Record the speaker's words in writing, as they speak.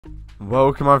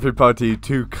Welcome everybody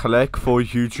to Collect for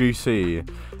UGC.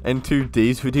 In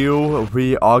today's video,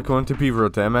 we are going to be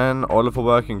redeeming all of the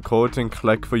working codes in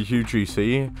Collect for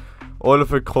UGC. All of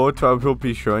the codes I will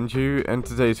be showing you in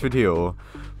today's video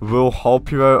will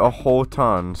help you out a whole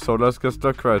ton. So let's get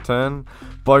stuck right in.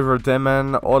 By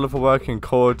redeeming all of the working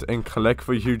codes in Collect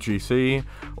for UGC,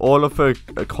 all of the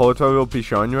codes I will be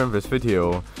showing you in this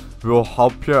video will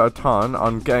help you a ton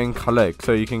on getting Collect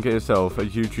so you can get yourself a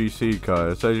UGC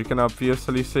code. So you can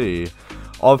obviously see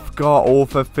I've got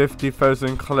over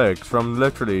 50,000 Collects from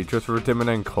literally just redeeming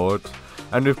in codes,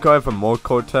 and we've got even more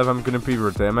codes that I'm going to be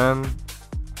redeeming.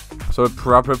 So we're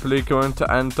probably going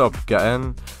to end up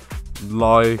getting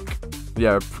like,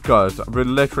 yeah guys, we're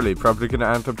literally probably going to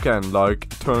end up getting like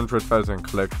 200,000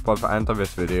 Collects by the end of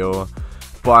this video.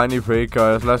 But anyway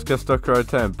guys, let's get stuck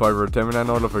right in by redeeming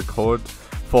all of the codes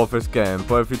for this game.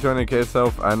 But if you're trying to get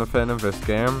yourself anything in this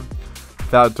game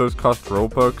that does cost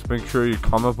Robux, make sure you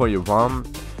comment what you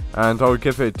want and I'll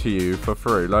give it to you for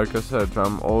free. Like I said,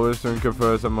 I'm always doing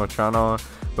giveaways on my channel,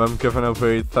 but I'm giving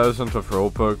away thousands of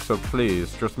Robux, so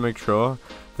please just make sure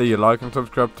that you like and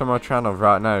subscribe to my channel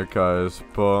right now guys.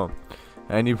 But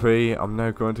anyway, I'm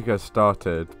now going to get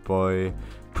started by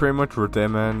pretty much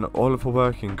redeeming all of the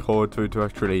working codes we do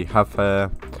actually have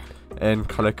here in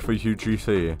Collect for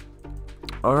UGC.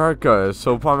 Alright guys,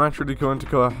 so what I'm actually going to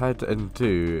go ahead and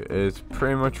do is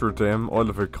pretty much redeem all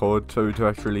of the codes that we do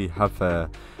actually have here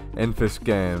in this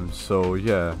game. So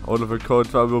yeah, all of the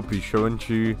codes I will be showing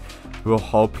you will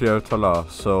help you out a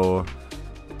lot. So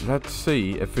let's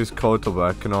see if this code are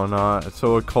working or not.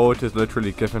 So a code is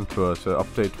literally given to us, an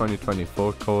update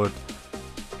 2024 code.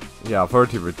 Yeah, I've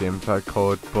already redeemed that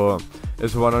code, but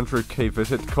is 100k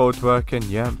visit code working?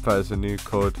 Yeah, there's a new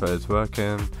code that is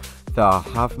working that I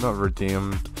have not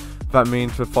redeemed. That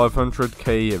means the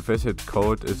 500k visit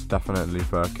code is definitely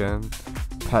working.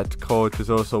 Pet code is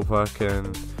also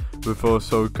working. We've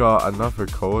also got another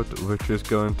code which is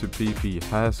going to be the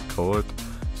hash code,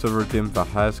 so redeem the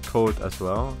hash code as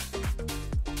well.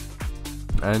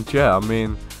 And yeah, I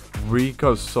mean, we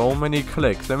got so many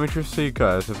clicks. Let me just see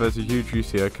guys if there's a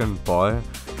UGC I can buy.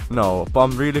 No, but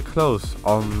I'm really close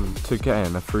to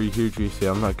getting a free UGC,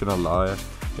 I'm not gonna lie.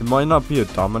 It might not be a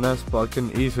Dominus, but I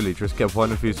can easily just get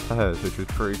one of these pairs, which is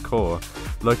pretty cool.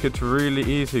 Like, it's really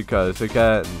easy guys to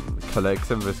get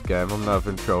Collects in this game, I'm not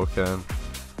even joking.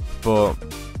 But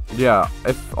yeah,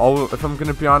 if I'm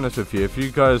gonna be honest with you, if you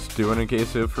guys do want to get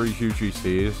yourself free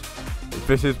UGCs,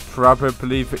 this is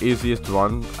probably the easiest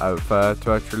one out there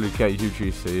to actually get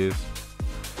UGCs,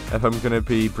 if I'm gonna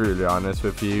be brutally honest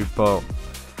with you. But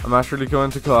I'm actually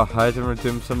going to go ahead and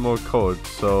redeem some more codes.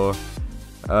 So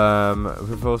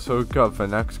we've also got the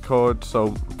next code. So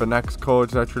the next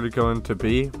code is actually going to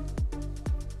be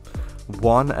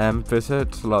 1M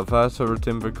visit, like that. So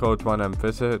redeem the code 1M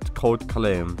visit, code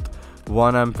claimed.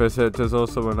 1M visit is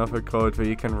also another code that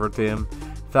you can redeem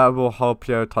that will help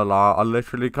you out a lot. I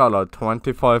literally got like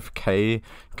 25k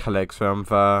Collects from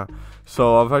there,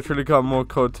 so I've actually got more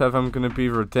codes that I'm going to be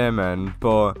redeeming.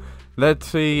 But let's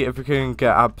see if we can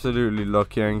get absolutely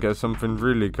lucky and get something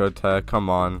really good here. Come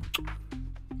on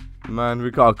man,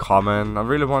 we got a common. I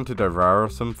really wanted a rare or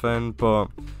something, but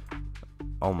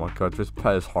oh my god, this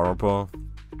pet is horrible.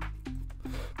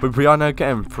 But we are now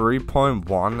getting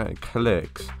 3.1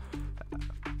 clicks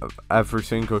every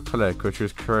single click, which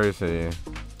is crazy.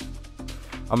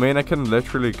 I mean, I can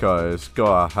literally guys go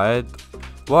ahead,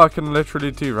 what I can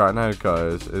literally do right now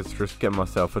guys is just get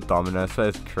myself a Dominus.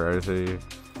 That is crazy.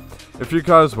 If you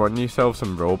guys want yourself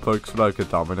some Robux like a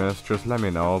Dominus, just let me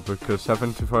know, because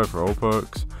 75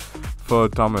 Robux for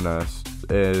Dominus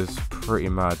is pretty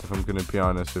mad, if I'm gonna be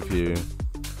honest with you.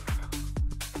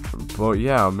 But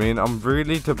yeah, I mean, I'm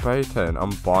really debating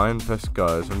on buying this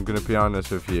guys, I'm gonna be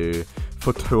honest with you,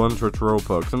 for 200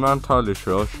 Robux. I'm not entirely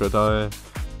sure, should I?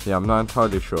 Yeah, I'm not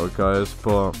entirely sure guys,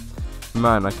 but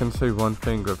man, I can say one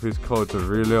thing, that these codes are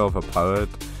really overpowered.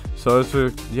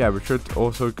 So yeah, we should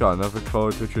also got another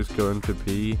code which is going to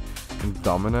be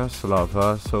Dominus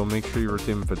Lava, so make sure you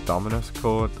redeem the Dominus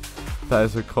code. That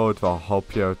is a code that will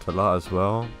help you out a lot as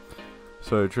well.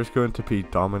 So it's just going to be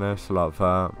Dominus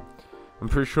Lava. I'm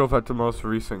pretty sure that's the most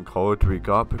recent code we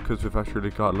got, because we've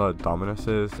actually got a lot of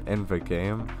Dominuses in the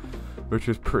game, which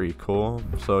is pretty cool.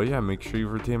 So yeah, make sure you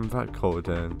redeem that code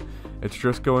in. It's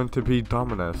just going to be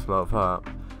Dominus like that.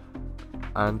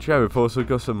 And yeah, we've also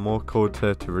got some more codes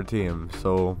here to redeem,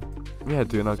 so yeah,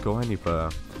 do not go anywhere.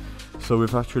 So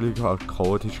we've actually got a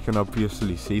code, as you can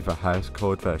obviously see, the hash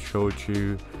code that I showed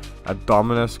you, a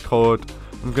Dominus code.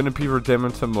 I'm going to be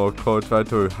redeeming some more codes that I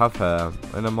do have here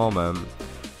in a moment.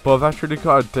 But I've actually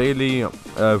got a daily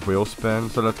wheel spin,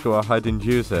 so let's go ahead and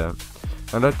use it.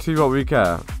 And let's see what we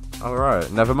get.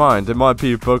 Alright, never mind, it might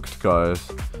be bugged,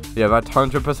 guys. Yeah, that's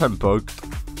 100%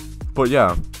 bugged. But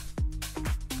yeah,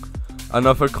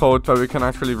 another code that we can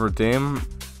actually redeem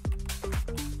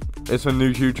is a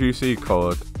new UGC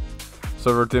code.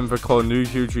 So redeem the code new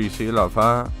UGC like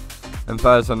that. And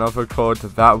there's another code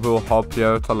that will help you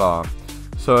out a lot.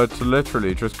 So it's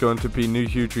literally just going to be new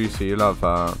UGC like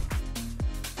that.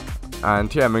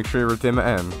 And yeah, make sure you redeem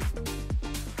it in.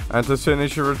 And as soon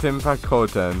as you redeem that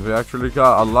code in, we actually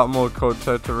got a lot more codes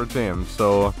out to redeem.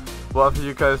 So whatever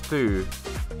you guys do,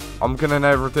 I'm gonna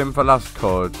now redeem the last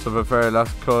code. So the very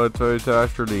last code to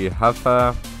actually have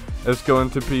there is going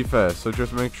to be this. So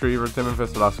just make sure you redeem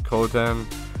this last code in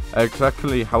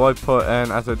exactly how I put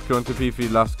in, as it's going to be the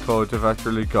last code we've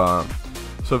actually got.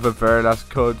 So the very last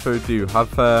code we do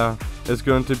have there is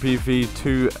going to be the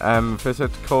 2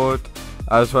 visit code,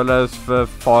 as well as the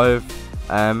 5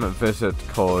 visit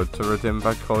code to redeem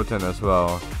that code in as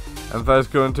well. And there's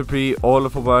going to be all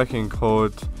of the working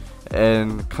codes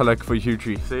in collect for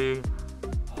UGC.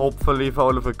 Hopefully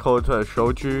all of the codes that I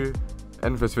showed you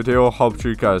in this video helped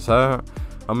you guys out.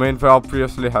 I mean, they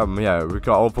obviously have me out. We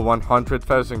got over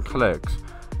 100,000 clicks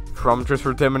from just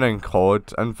redeeming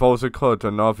codes, and those are codes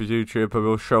another YouTuber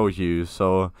will show you.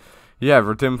 So yeah,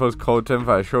 redeem those codes in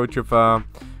that I showed you there.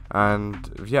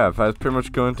 And yeah, that's pretty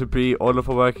much going to be all of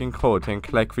the working codes in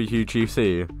collect for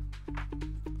UGC.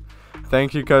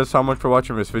 Thank you guys so much for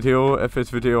watching this video. If this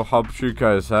video helps you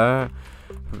guys out,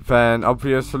 then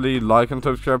obviously like and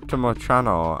subscribe to my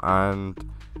channel, and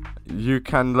you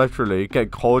can literally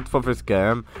get codes for this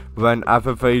game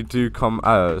whenever they do come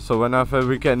out. So whenever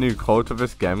we get new codes for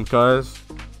this game, guys,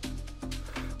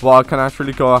 what I can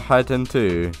actually go ahead and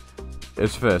do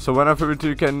is this. So whenever we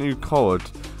do get a new code,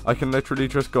 I can literally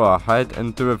just go ahead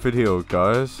and do a video,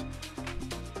 guys,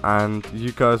 and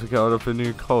you guys will get all of the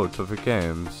new codes of the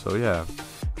game. So yeah,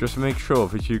 just make sure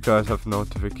that you guys have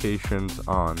notifications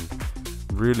on.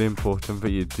 Really important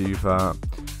that you do that.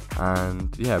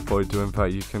 And yeah, by doing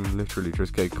that, you can literally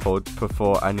just get codes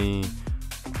before any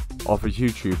other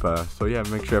YouTuber. So yeah,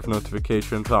 make sure you have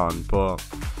notifications on. But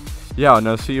yeah, and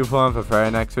I'll see you on the very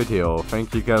next video.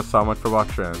 Thank you guys so much for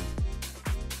watching.